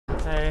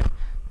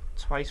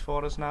twice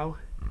for us now.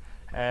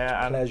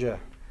 Pleasure.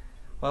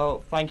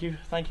 Well, thank you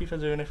for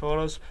doing it for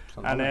us.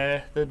 And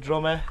the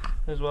drummer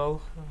as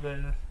well.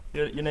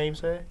 Your name,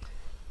 sir?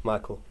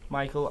 Michael.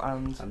 Michael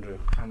and Andrew.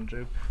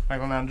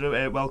 Michael and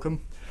Andrew.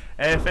 Welcome.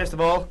 First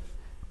of all,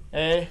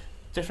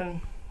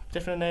 different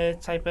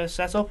type of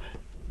setup.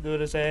 There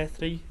was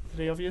three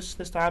of you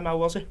this time. How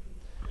was it?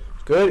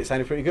 It's good. It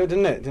sounded pretty good,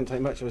 didn't it? Didn't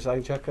take much of a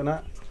sound check on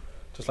that.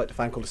 Just like to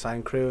thank all the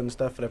sound crew and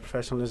stuff for their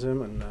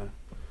professionalism and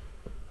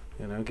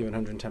you know, giving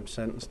 110%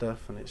 and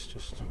stuff. And it's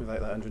just without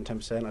that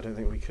 110%, I don't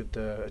think we could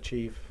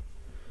achieve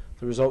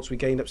the results we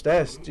gained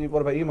upstairs.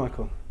 What about you,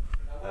 Michael?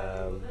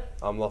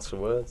 I'm lost for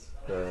words.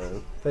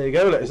 There you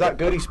go. Is that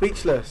good? He's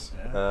speechless.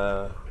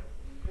 Yeah,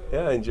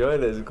 I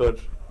enjoyed it. It's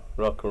good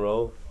rock and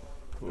roll,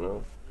 you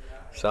know,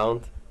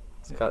 sound.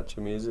 It's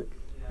catchy music.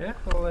 Yeah,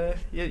 well,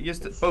 you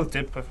both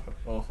did.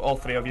 Well, all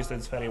three of you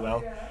did very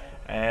well.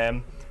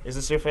 Is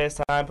this your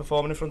first time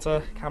performing in front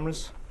of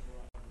cameras?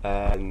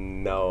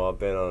 No, I've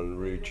been on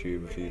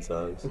RudeTube a few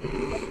times.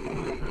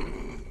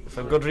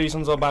 For good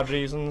reasons or bad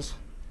reasons?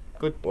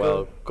 Good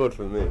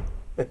for me.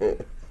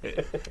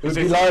 It would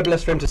be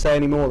libelous for him to say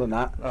any more than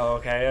that. Oh,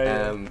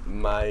 okay.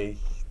 My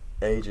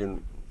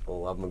agent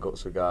will have my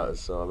guts for garters,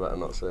 so I better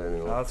not say any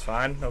more. Oh, that's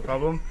fine, no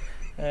problem.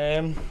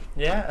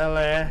 Yeah,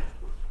 I'll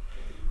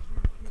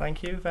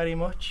thank you very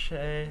much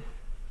for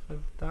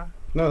that.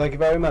 No, thank you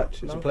very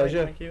much. It's a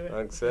pleasure. Thank you.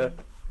 Thanks, sir.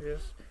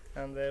 Yes,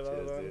 and well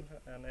Cheers, done, dude.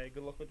 and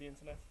good luck with the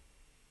internet.